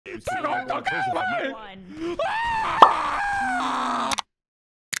James.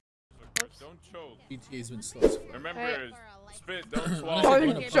 Don't choke. ETA's been slow as fuck. Remember, spit, don't swallow.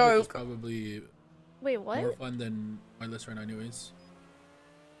 Don't joke. Probably Wait, what? more fun than my list right now, anyways.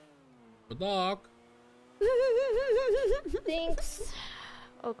 Good luck. Thanks.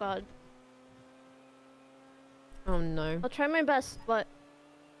 Oh god. Oh no. I'll try my best, but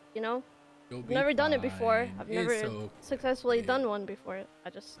you know, You'll I've be never done it fine. before. I've It's never okay. successfully done one before. I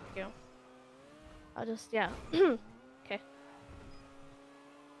just, you know, I'll just, yeah. Okay.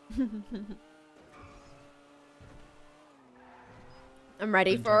 I'm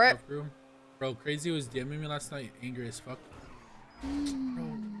ready Been for it. talked through. Bro, Crazy was DMing me last night, angry as fuck. Bro.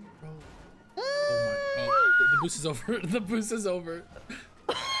 Oh my god. The boost is over. The boost is over.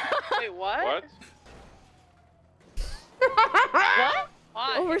 Wait, what? What? What?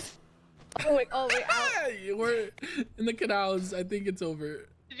 Why? Oh, wait, oh wait, ow. Hey, we're in the canals. I think it's over.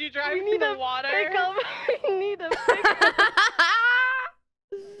 Did you drive We to need the a water? pickup. We need a pickup.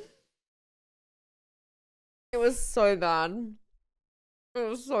 It was so bad. It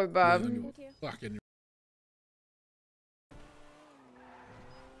was so bad. Fucking.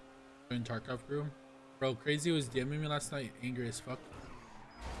 In Tarkov crew. Bro, Crazy was DMing me last night, angry as fuck.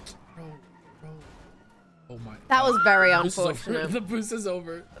 Bro. Oh my. That was very The boost is over. unfortunate. The boost is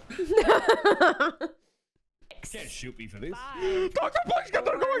over. Can't shoot me for this. Dr. Blinska,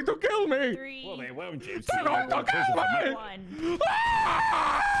 they're going to kill me! 3, Well, they won't, James. Don't kill me! 1.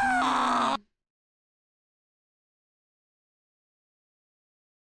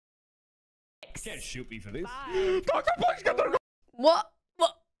 Can't shoot me for this. 5, Dr. Blinska, they're What?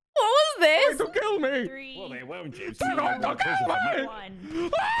 What was this? going to kill me! 3, Well, they won't, James. Don't kill me!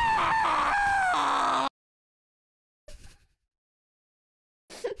 1.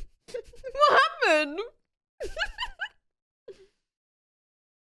 What happened?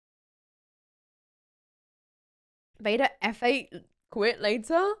 Beta F8 quit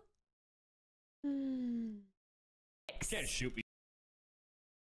later? Can't shoot me.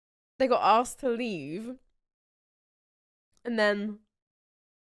 They got asked to leave. And then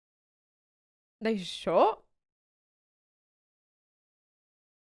they shot?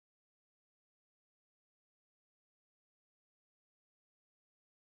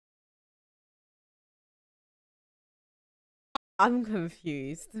 I'm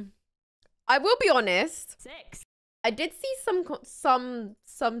confused. I will be honest. 6, I did see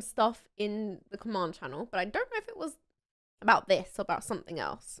some stuff in the command channel, but I don't know if it was about this or about something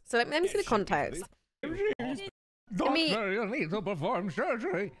else. So let me see the context. Doctor, me- you need to perform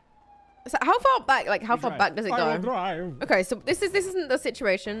surgery. So how far back? Like how far back does it I will go? drive. Okay, so this isn't the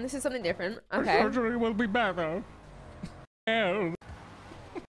situation. This is something different. Your Okay, surgery will be better. Hell.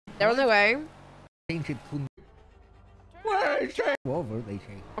 they're on their way. Change it to Wait, shit. over, they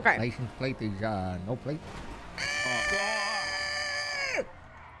say. Okay. License plate is no plate.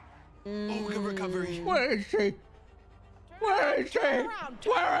 Oh, good recovery. Where is she? Where is she?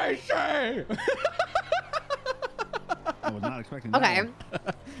 Where is she? I was not expecting Okay.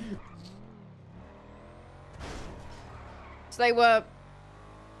 So they were.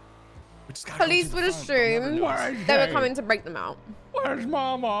 Police would assume Where is they were she? coming to break them out. Where's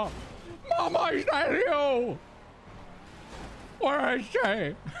Mama? Mama, is that you? Where is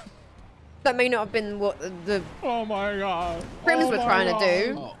she? That may not have been what the Oh my god. Crims Oh were my trying to God.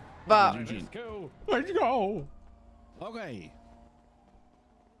 do, but Let's go. Let's go. Okay.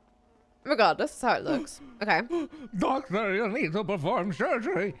 regardless, that's how it looks. Okay. Doctor, you need to perform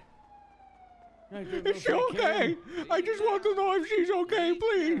surgery. Is she okay? I just want to know if she's okay,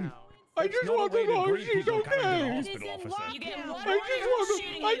 please. I just want to know if she's okay. Hospital officer. You get one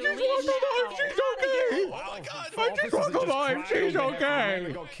I just want to know if she's okay. Oh my God. I just want to know if she's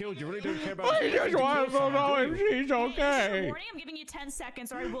okay. Got killed. You really don't care about. I just want to know if she's Mr. okay. Warning, I'm giving you 10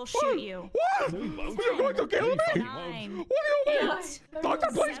 seconds or I will shoot you. What? You're going to kill me? 9, What do you mean? 8, Doctor,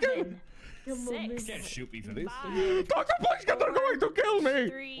 please get... 7, 6, Can't shoot me for this. 5, Doctor, please get... They're going to kill me.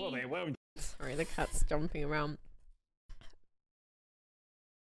 3, Well, they won't. Sorry, the cat's jumping around.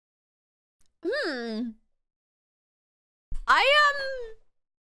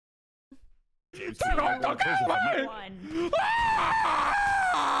 James, They're going to kill me. 1.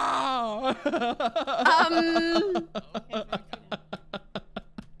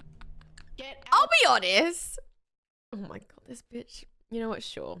 I'll be honest. Oh my god, this bitch. You know what?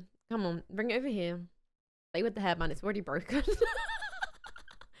 Sure. Come on, bring it over here. Play with the hairband. It's already broken.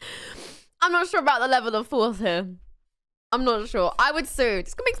 I'm not sure about the level of force here. I'm not sure. I would sue.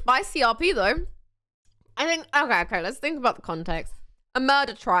 It's gonna make spicy RP though. I think. Okay. Let's think about the context. A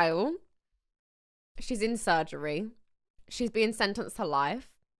murder trial. She's in surgery. She's being sentenced to life.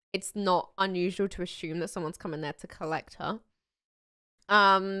 it's not unusual to assume that someone's coming there to collect her.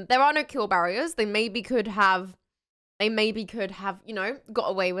 There are no kill barriers. They maybe could have, you know, got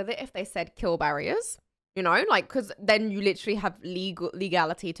away with it if they said kill barriers, you know, like, because then you literally have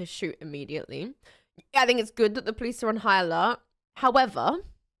legality to shoot immediately. I think it's good that the police are on high alert. However,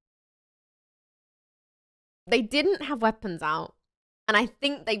 they didn't have weapons out, and I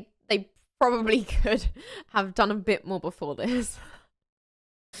think they probably could have done a bit more before this.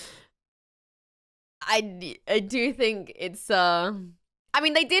 I do think it's I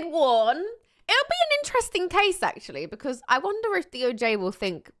mean, they did warn. It'll be an interesting case, actually, because I wonder if DOJ will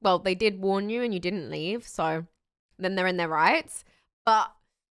think, well, they did warn you and you didn't leave, so then they're in their rights. But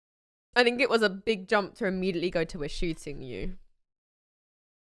I think it was a big jump to immediately go to we're shooting you.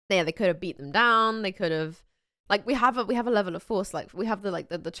 Yeah, they could have beat them down. They could have, like, we have a level of force. Like, we have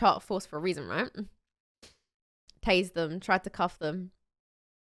the chart of force for a reason, right? Tased them, tried to cuff them,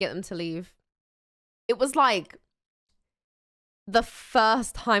 get them to leave. It was like the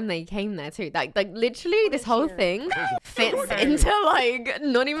first time they came there too. Like literally this whole thing fits into like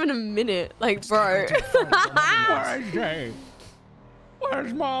not even a minute. Like, bro. Where is she?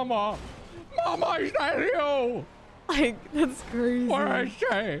 Where's Mama? Mama, is that you? Like, that's crazy. Where is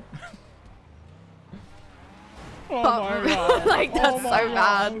she? Oh But, my god. like, that's so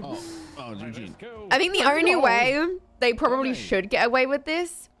bad. Oh, Eugene. I think the only way they probably should get away with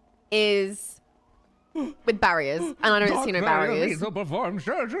this is with barriers, and I don't see no barriers. To perform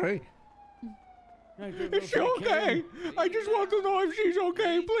surgery. Is she okay? I just want to know if she's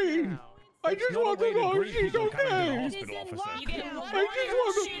okay, please. I just want to know if she's okay. I just want to know if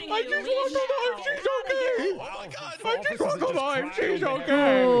she's okay. Oh my God. I just want to know if she's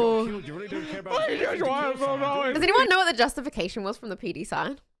okay. Oh. You really don't care about I just want to know if Does anyone know what the justification was from the PD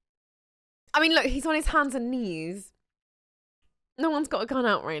side? I mean, look, he's on his hands and knees. No one's got a gun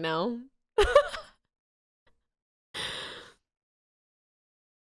out right now.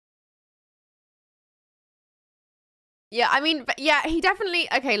 Yeah, I mean, yeah, he definitely...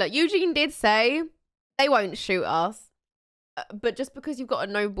 Okay, look, Eugene did say they won't shoot us. But just because you've got a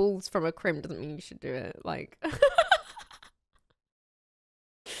no balls from a crim doesn't mean you should do it. Like...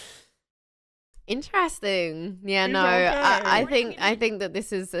 Interesting. Yeah, He's no, okay. I think that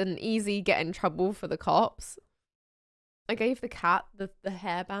this is an easy get in trouble for the cops. I gave the cat the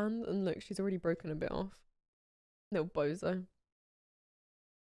hairband, and look, she's already broken a bit off. Little bozo.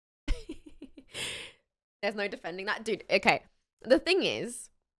 There's no defending that. Dude, okay. The thing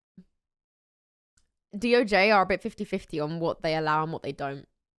is, DOJ are a bit 50-50 on what they allow and what they don't.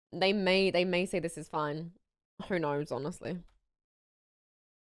 They may say this is fine. Who knows, honestly.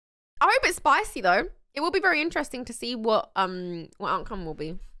 I hope it's spicy though. It will be very interesting to see what outcome will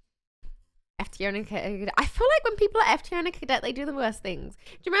be. FTO and a cadet. I feel like when people are FTO and a cadet, they do the worst things.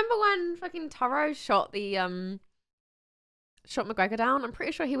 Do you remember when fucking Taro shot the shot McGregor down? I'm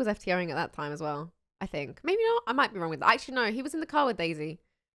pretty sure he was FTOing at that time as well. I think. Maybe not. I might be wrong with that. Actually, no. He was in the car with Daisy.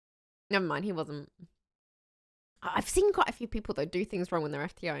 Never mind. He wasn't. I've seen quite a few people, though, do things wrong when they're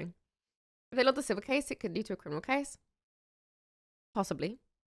FTOing. If they lost the civil case, it could lead to a criminal case. Possibly.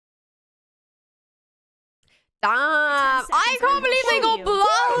 Damn. I can't believe they got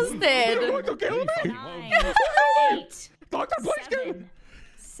blasted. You're going to kill me? 9, 8, Dr. Pliskett!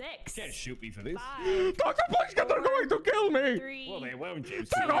 7, 6, Can't shoot me for this. 5, Dr. Pliskett, they're going to kill me! 3, Well, they won't, James.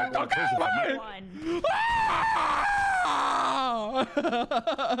 They're going to kill me! 1.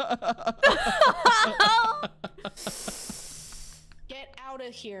 Get out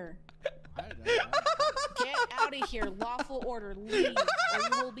of here. Get out of here. Lawful order. Leave or you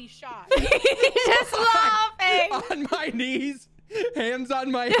will be shot. He's just laughing. On my knees, hands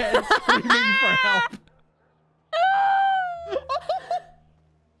on my head, screaming for help.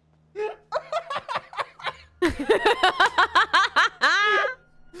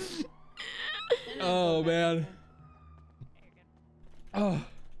 Oh, man. Oh. I'm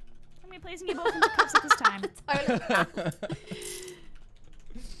gonna be placing you both into cuffs at this time.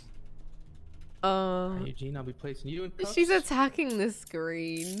 Eugene, I'll be placing you in cuffs. She's attacking the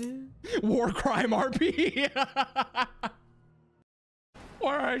screen. War crime RP.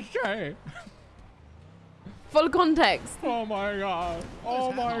 Where is she? Full context. Oh my god.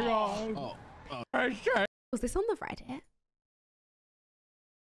 Oh my god. Oh, Where is she? Was this on the Reddit?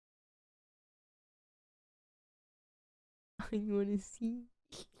 I want to see.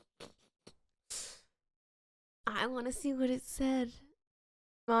 I want to see what it said.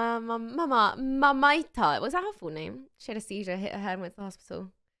 Mamaita. Was that her full name? She had a seizure, hit her head, and went to the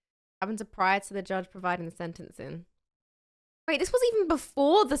hospital. Happened to prior to the judge providing the sentencing. Wait, this was even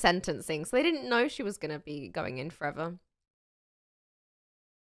before the sentencing, so they didn't know she was going to be going in forever.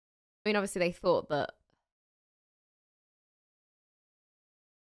 mean, obviously they thought that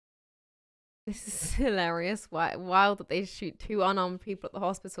this is hilarious. Wild that they shoot 2 unarmed people at the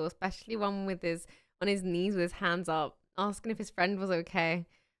hospital, especially one with on his knees with his hands up, asking if his friend was okay.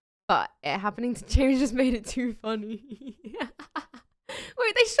 But it happening to James just made it too funny.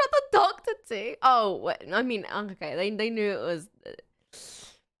 Wait, they shot the doctor too? Oh, wait, I mean, okay, they knew it was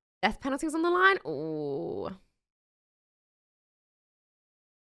death penalty was on the line. Oh,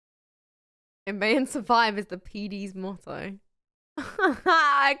 obey and survive is the PD's motto.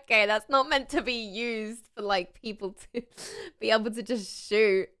 Okay, that's not meant to be used for like people to be able to just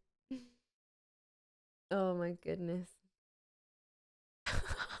shoot. Oh my goodness.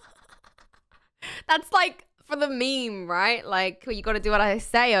 That's like for the meme, right? Like, you gotta do what I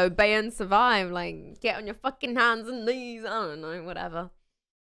say, obey and survive. Like, get on your fucking hands and knees. I don't know, whatever.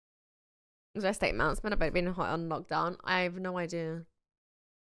 Was there a state announcement about being on lockdown? I have no idea.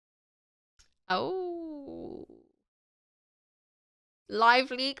 Oh.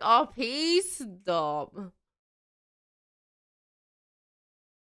 Live leak RP? Stop.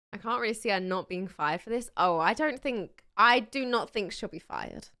 I can't really see her not being fired for this. Oh, I do not think she'll be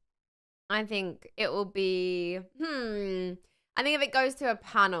fired. I think it will be, I think if it goes to a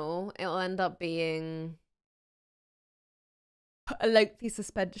panel, it'll end up being a lengthy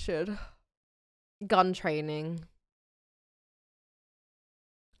suspension. Gun training.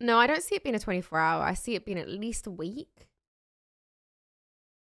 No, I don't see it being a 24-hour. I see it being at least a week.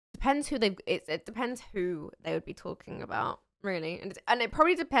 Depends who it depends who they would be talking about, really. And it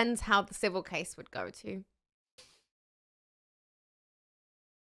probably depends how the civil case would go to.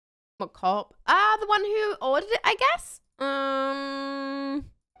 What cop? The one who ordered it, I guess.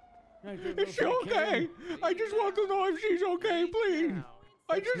 Is she okay? I just want to know if she's okay, please.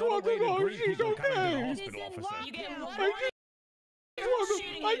 I just want to know if she's okay. I just want to know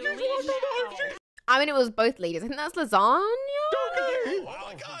if she's I mean, it was both leaders. I think that's lasagna. okay. Oh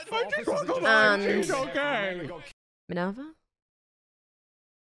my God! I just want to know if she's okay. Minerva?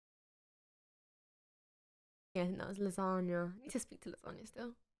 Yeah, I think that was lasagna. I need to speak to lasagna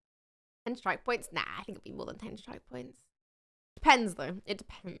still. 10 strike points? Nah, I think it'll be more than 10 strike points. Depends though. It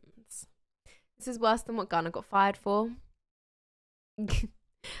depends. This is worse than what Gunner got fired for.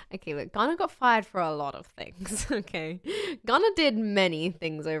 Okay, look, Gunner got fired for a lot of things, okay? Gunner did many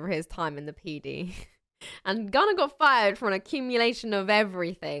things over his time in the PD. And Gunner got fired for an accumulation of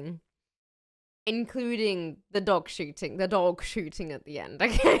everything. Including the dog shooting at the end,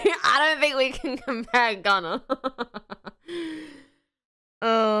 okay? I don't think we can compare Gunner.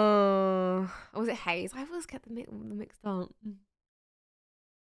 Or was it Hayes? I always get the mixed up.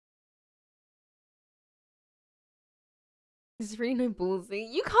 There's really no ballsy.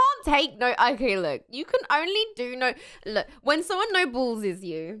 You can't take no. Okay, look. You can only do no. Look, when someone no ballsies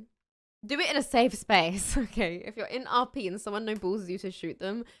you, do it in a safe space. Okay, if you're in RP and someone no balls you to shoot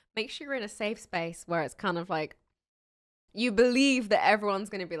them, make sure you're in a safe space where it's kind of like you believe that everyone's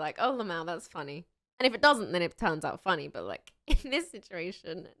gonna be like, "Oh, Lamau, that's funny." And if it doesn't, then it turns out funny. But like in this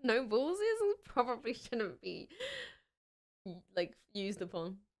situation, no ballsies probably shouldn't be like used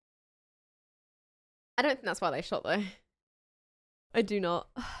upon. I don't think that's why they shot though. I do not.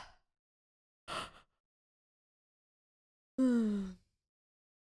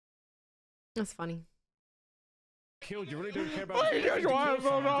 That's funny. Killed, you really don't care about I just want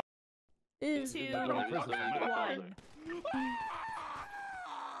to know. 2, 1.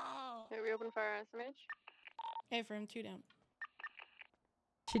 Okay, we open fire on SMH. Hey, from 2 down.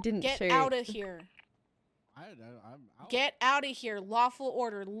 She didn't Get shoot. out of here. I'm out. Get out of here. Lawful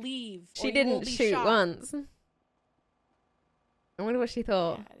order. Leave. or She you will didn't be shoot shot. once. I wonder what she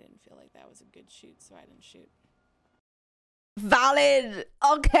thought. Yeah, I didn't feel like that was a good shoot, so I didn't shoot. Valid.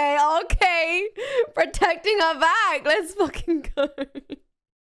 Okay, okay. Protecting her back. Let's fucking go.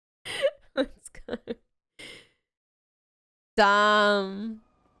 Let's go. Damn.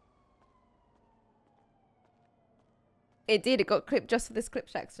 It did. It got clipped just for this clip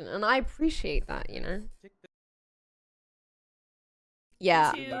section, and I appreciate that. You know.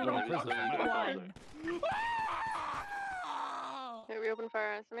 Yeah. 2, 1. Okay, we open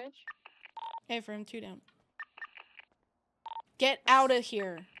fire on SMH. Hey, from 2 down. Get out of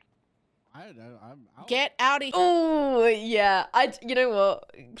here. I'm out. Get out of here. Oh yeah. You know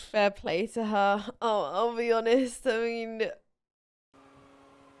what? Fair play to her. Oh, I'll be honest. I mean.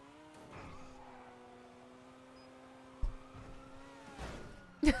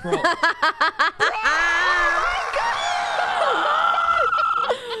 Bro.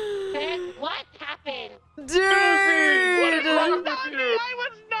 What happened? Dude! What is wrong with you? I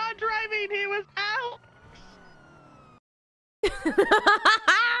was not driving. He was out.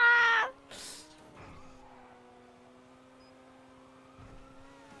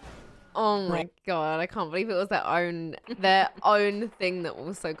 Oh my god, I can't believe it was their own thing that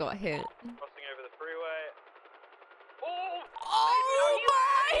also got hit. Crossing over the freeway. Oh! Oh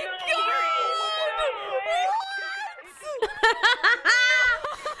my god!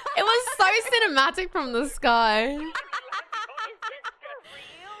 It was so cinematic from the sky.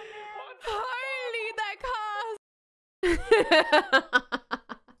 Holy, that car!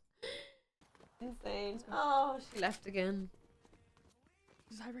 Insane. Oh, she left again.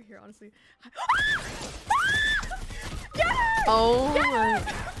 Just hide right here, honestly. Oh my.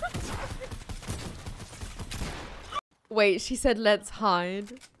 Wait, she said let's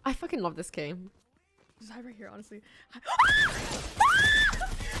hide. I fucking love this game. Just hide right here, honestly.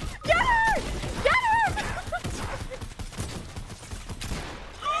 Get her! Get her!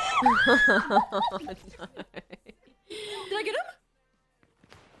 Oh, no. Did I get him?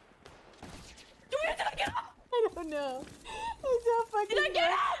 Did I get him? I don't know. I don't fucking Did I get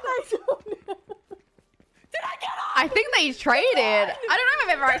him? I don't know. Did I get him? I think they traded. I don't know if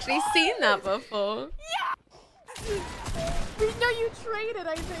I've ever actually seen that before. Yeah! We know you traded,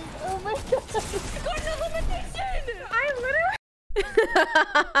 I think. Oh my god. Going to limitation! I literally...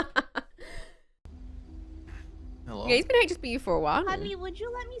 Hello? Yeah, he's been HSBU for a while. Honey, would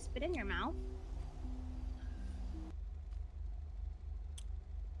you let me spit in your mouth?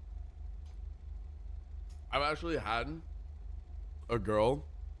 I've actually had a girl.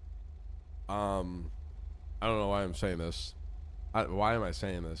 I don't know why I'm saying this. Why am I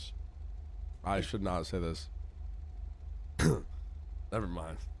saying this? I should not say this. Never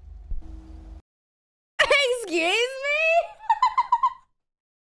mind. Excuse me?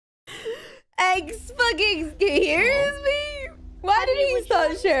 Excuse me? Why did he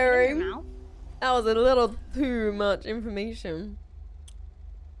start sharing? That was a little too much information.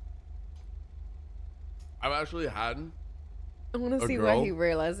 I've actually had I want to see girl. where he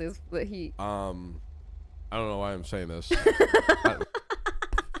realizes that he... I don't know why I'm saying this. They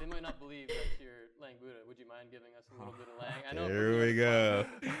might not believe that you're Lang Buddha. Would you mind giving us a little bit of Lang? I know. Here we go.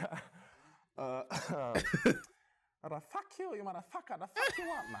 Fuck you, you motherfucker. The fuck you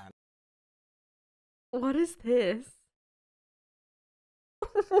want, man? What is this?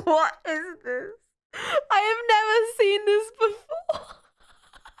 What is this? I have never seen this before.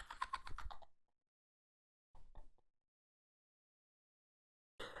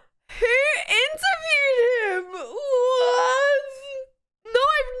 Who interviewed him? What? No,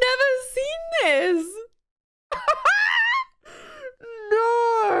 I've never seen this. No.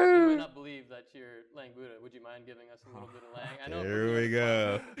 They might not believe that you're Lang Buddha. Would you mind giving us a little bit of Lang? I know. Here we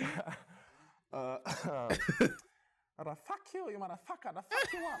go. Fuck you, you motherfucker. The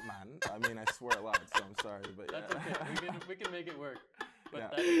fuck you want, man? I mean, I swear a lot, so I'm sorry, but yeah. That's okay. We can make it work. But Yeah.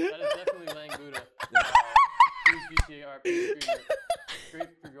 that is definitely Lang Buddha. Huge VCAR streamer. Great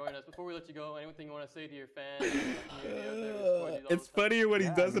for joining us. Before we let you go, anything you want to say to your fans? Community out there who support you all It's the time? funnier when he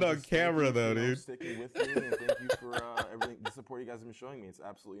does it on camera, though, dude. Sticking with me, and thank you for everything, the support you guys have been showing me. It's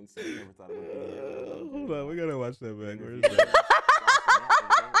absolutely insane. Never thought it would be here. Hold on, we gotta watch that back. Where is that?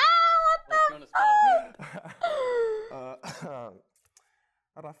 Let's go on a spot.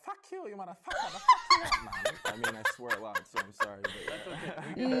 Fuck you, you motherfucker. The fuck you want, man? I mean, I swear a lot, so I'm sorry, but yeah. That's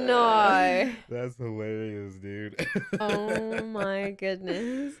okay. No. That's hilarious, dude. Oh my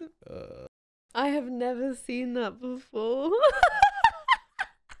goodness. I have never seen that before.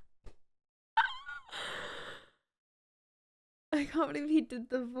 I can't believe he did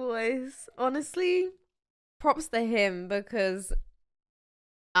the voice. Honestly, props to him because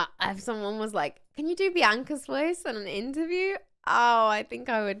if someone was like, can you do Bianca's voice on an interview? Oh, I think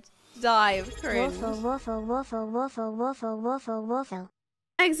I would die of cringe.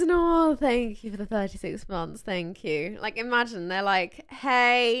 Exnor, thank you for the 36 months. Thank you. Like, imagine they're like,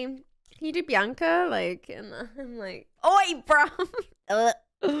 hey, can you do Bianca? Like, and I'm like, oi, bro.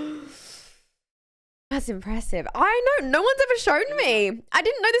 That's impressive. I know, no one's ever shown me. I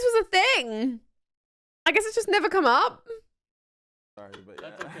didn't know this was a thing. I guess it's just never come up. Sorry, but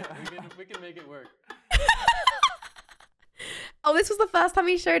yeah. That's okay. We can make it work. Oh, this was the first time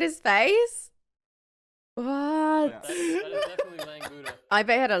he showed his face? What? That is definitely Lang Buddha. I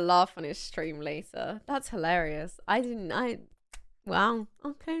bet he had a laugh on his stream later. That's hilarious. Wow.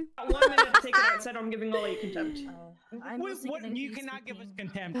 Okay. 1 minute to take it outside. I'm giving all you contempt. You cannot give us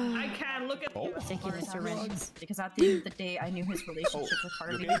contempt. I can. Look at Thank you, Mr. Randal. Because at the end of the day, I knew his relationship with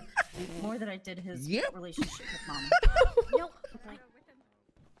Harvey more than I did his relationship with Mom. Nope.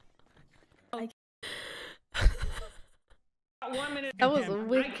 One minute. That was contempt.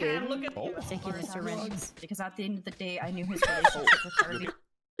 wicked. I can. Look at Thank you, Mr. Randal. Because at the end of the day, I knew his relationship with Harvey.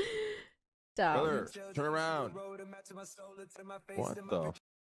 Brother, turn around. What the?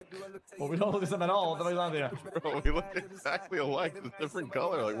 Well, we don't look the same at all. What on there? Bro, we look exactly alike. It's a different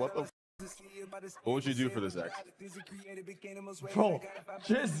color. Like, what the what would you do for this X? Bro,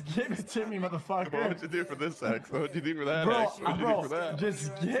 just give it to me, motherfucker. What would you do for this X? What would you do for that Bro, X? What would you do for that?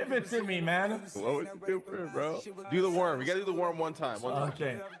 just give it to me, man. What would you do for it, bro? Do the worm. We gotta do the worm one time.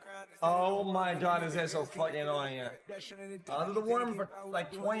 Okay. Oh my god, this is so fucking annoying. I'll do the worm for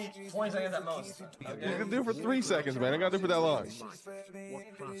like 20 seconds at most. Okay. You can do it for 3 seconds, man. I gotta do it for that long. It's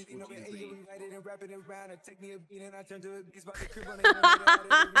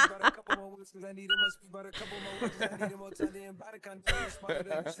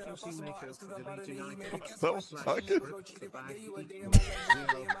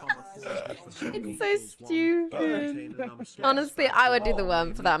so stupid. Honestly, I would do the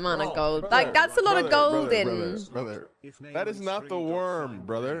worm for that amount of gold. Like, that's a lot of gold in. Brother, that is not the worm,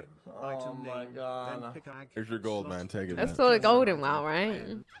 brother. Oh my god. Here's your gold, man. Take it. That's a lot of gold in WoW, right?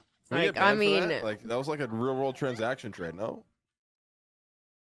 Like, I mean, that was like a real world transaction trade, no?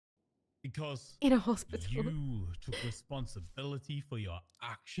 Because in a hospital, you took responsibility for your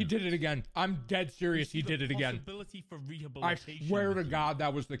actions. He did it again. I'm dead serious. He did it again. Responsibility for I rehabilitation. swear to God,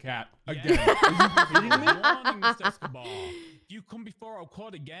 that was the cat. Yeah. Again. Are you kidding me? Warning, Mr. Escobar. If you come before our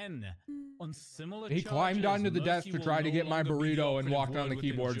court again on similar He climbed charges, onto the desk mercy to will try to no get my longer be burrito and your walked on the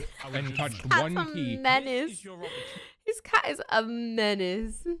within keyboard our and judgment. touched Cat's one a key. menace. His cat is a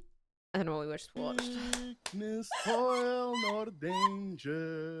menace. I don't know what we just watched. Sickness, toil, nor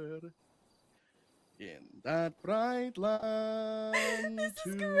danger. In that bright land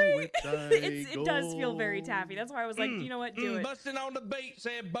to which I It does feel very taffy. That's why I was like, you know what, do it. Busting on the beat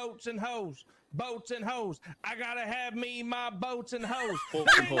said boats and hoes. Boats and hoes. I gotta have me my boats and hoes.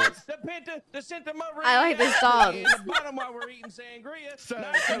 Boats and hoes. The Pinta, the Santa Maria. I like this song. In the bottom while we're eating sangria.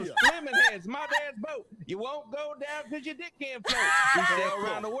 Nachos, lemon heads, my dad's boat. You won't go down because your dick can't float. We sail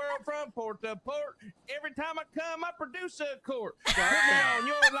around the world from port to port. Every time I come, I produce a court. Put me on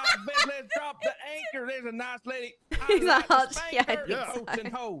your life, best let's drop the anchor. There's a nice lady. He's like a hot to spank shit, I her. think so. Boats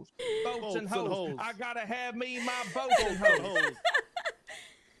and hoes. Boats and hoes. I gotta have me my boats and hoes.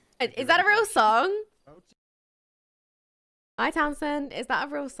 Is that a real song? Hi, Townsend. Is that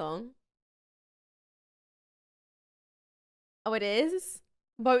a real song? Oh, it is?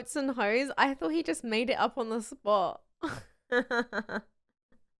 Boats and hoes? I thought he just made it up on the spot.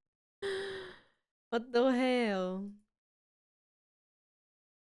 What the hell?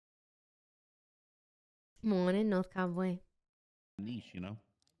 Morning, North Cowboy. Niche, you know.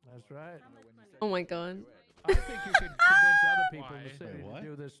 That's right. Oh my god. I think you could convince other people in the city to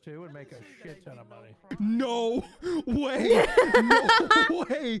do this too and make a shit ton of money. No way. No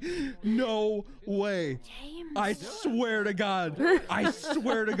way. No way. I swear to God. I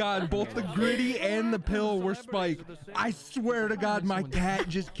swear to God, both the gritty and the pill were spiked. I swear to God, my cat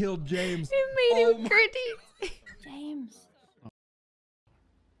just killed James. It made him gritty. James.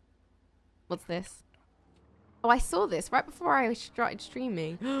 What's this? Oh, I saw this right before I started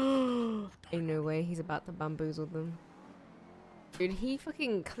streaming. Ain't no way he's about to bamboozle them. Dude, he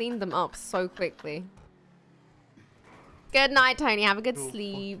fucking cleaned them up so quickly. Good night, Tony. Have a good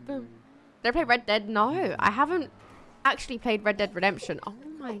sleep. Did I play Red Dead? No, I haven't actually played Red Dead Redemption. Oh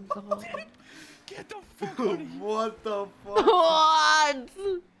my god. Get the fuck out of here. What the fuck? What?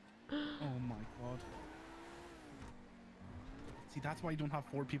 Oh my god. See, that's why you don't have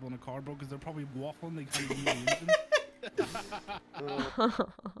 4 people in a car, bro, because they're probably waffling. They can't even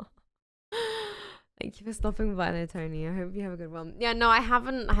Thank you for stopping by there, Tony. I hope you have a good one. Yeah, no, I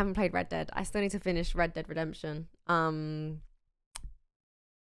haven't played Red Dead. I still need to finish Red Dead Redemption.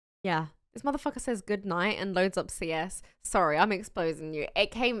 Yeah. This motherfucker says good night and loads up CS. Sorry, I'm exposing you.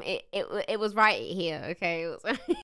 It was right here, okay? It was